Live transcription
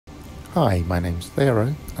Hi, my name's Theo,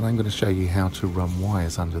 and I'm going to show you how to run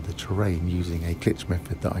wires under the terrain using a glitch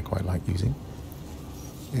method that I quite like using.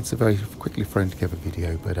 It's a very quickly thrown together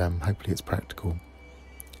video, but hopefully it's practical.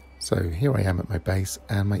 So here I am at my base,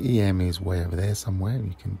 and my EM is way over there somewhere.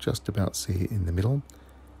 You can just about see it in the middle.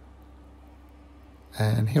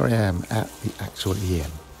 And here I am at the actual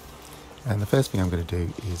EM. And the first thing I'm going to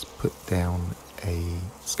do is put down a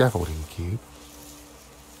scaffolding cube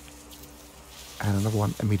and another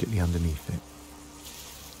one immediately underneath it.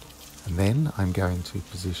 And then I'm going to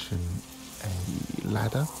position a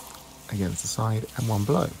ladder against the side and one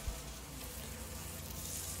below.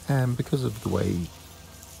 And because of the way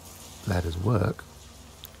ladders work,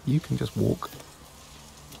 you can just walk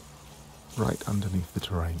right underneath the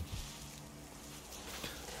terrain.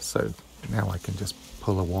 So now I can just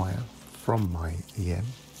pull a wire from my EM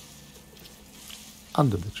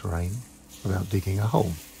under the terrain without digging a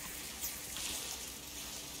hole.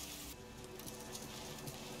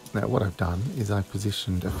 Now what I've done is I've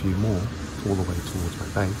positioned a few more all the way towards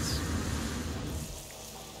my base,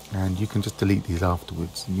 and you can just delete these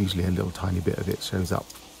afterwards, and usually a little tiny bit of it shows up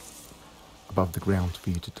above the ground for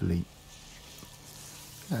you to delete.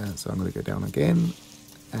 So I'm going to go down again,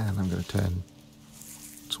 and I'm going to turn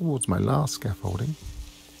towards my last scaffolding.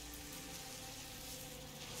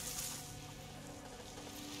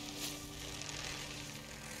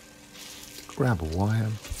 Grab a wire.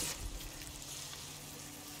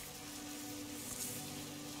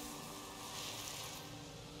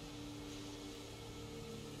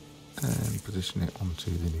 And position it onto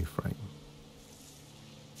the new frame.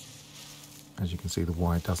 As you can see, the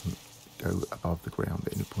wire doesn't go above the ground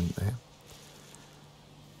at any point there.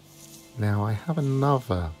 Now I have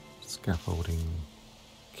another scaffolding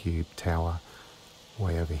cube tower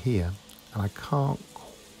way over here, and I can't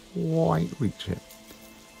quite reach it.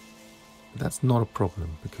 That's not a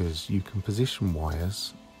problem because you can position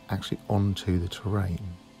wires actually onto the terrain.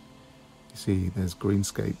 You see there's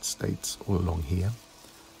greenscape states all along here.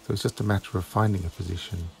 So it's just a matter of finding a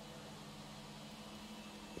position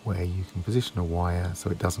where you can position a wire so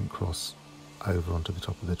it doesn't cross over onto the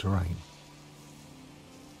top of the terrain.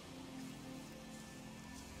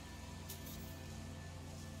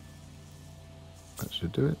 That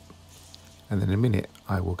should do it. And then in a minute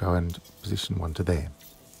I will go and position one to there.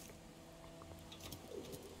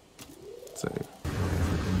 So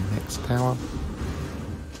the next tower.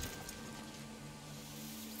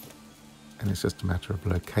 And it's just a matter of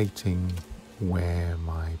locating where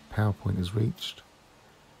my power point is reached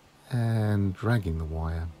and dragging the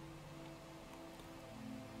wire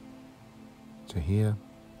to here,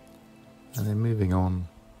 and then moving on,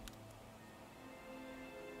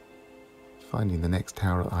 finding the next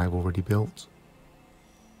tower that I've already built.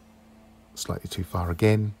 Slightly too far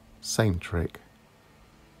again, same trick.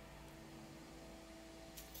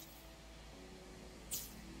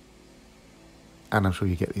 And I'm sure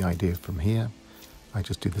you get the idea from here. I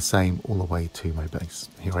just do the same all the way to my base.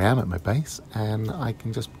 Here I am at my base, and I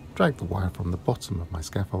can just drag the wire from the bottom of my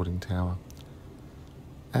scaffolding tower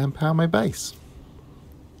and power my base.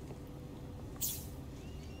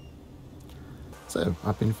 So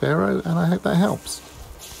I've been Pharaoh, and I hope that helps.